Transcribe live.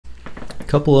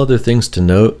Couple other things to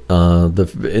note.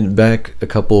 Back a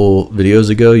couple videos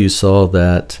ago, you saw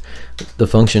that the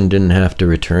function didn't have to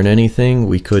return anything.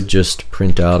 We could just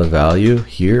print out a value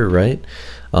here, right?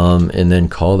 And then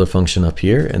call the function up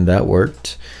here, and that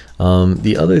worked.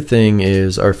 The other thing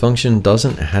is our function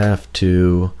doesn't have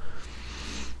to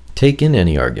take in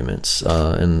any arguments.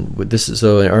 And with this,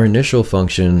 so our initial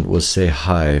function was say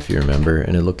hi, if you remember,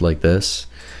 and it looked like this.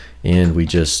 And we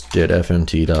just did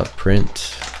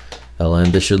fmt.print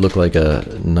ln. This should look like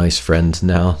a nice friend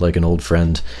now, like an old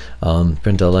friend.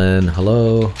 Print ln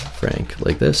hello Frank,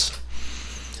 like this.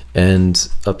 And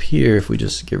up here, if we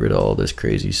just get rid of all this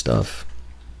crazy stuff,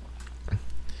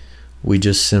 we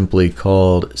just simply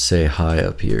called say hi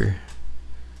up here.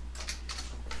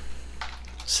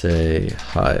 Say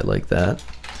hi, like that,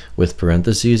 with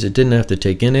parentheses. It didn't have to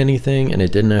take in anything and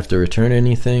it didn't have to return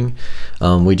anything.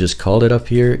 We just called it up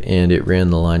here and it ran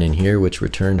the line in here which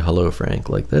returned hello Frank,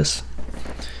 like this.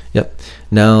 Yep.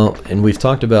 Now, and we've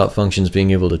talked about functions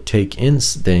being able to take in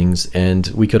things, and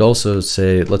we could also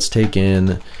say let's take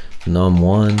in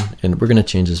num1, and we're going to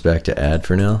change this back to add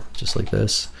for now, just like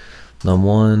this.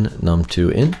 Num1,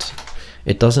 num2 int.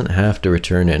 It doesn't have to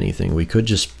return anything. We could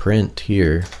just print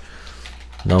here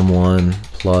num1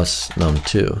 plus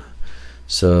num2.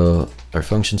 So our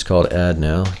function's called add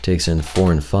now. It takes in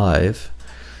 4 and 5.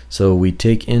 So we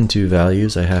take in two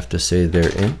values. I have to say they're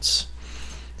ints.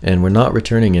 And we're not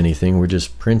returning anything. We're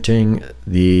just printing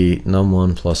the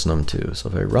num1 plus num2. So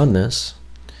if I run this,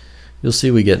 you'll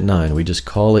see we get 9. We just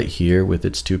call it here with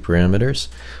its two parameters.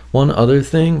 One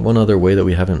other way that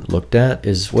we haven't looked at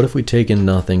is what if we take in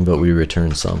nothing but we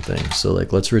return something. So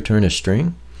like let's return a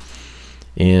string.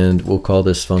 And we'll call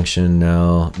this function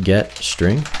now get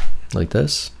string, like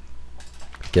this.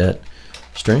 Get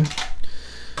string.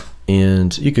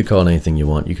 And you could call it anything you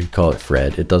want. You could call it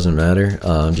Fred. It doesn't matter.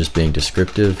 I'm just being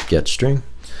descriptive. Get string.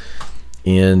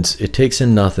 And it takes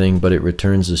in nothing, but it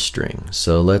returns a string.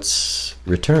 So let's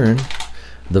return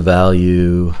the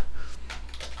value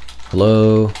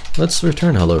hello. Let's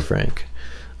return hello Frank.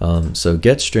 So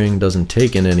get string doesn't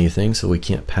take in anything, so we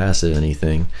can't pass it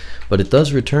anything, but it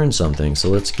does return something. So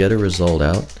let's get a result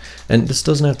out, and this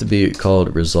doesn't have to be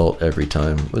called result every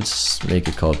time. Let's make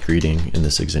it called greeting in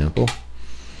this example.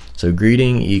 So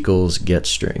greeting equals get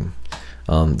string.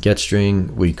 Get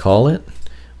string, we call it,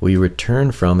 we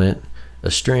return from it a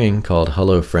string called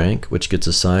hello Frank, which gets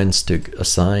assigned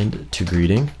to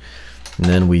greeting, and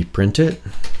then we print it,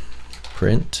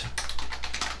 print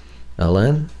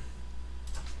ln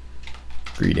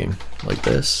greeting, like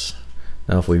this.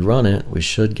 Now if we run it, we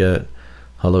should get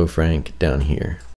hello Frank down here.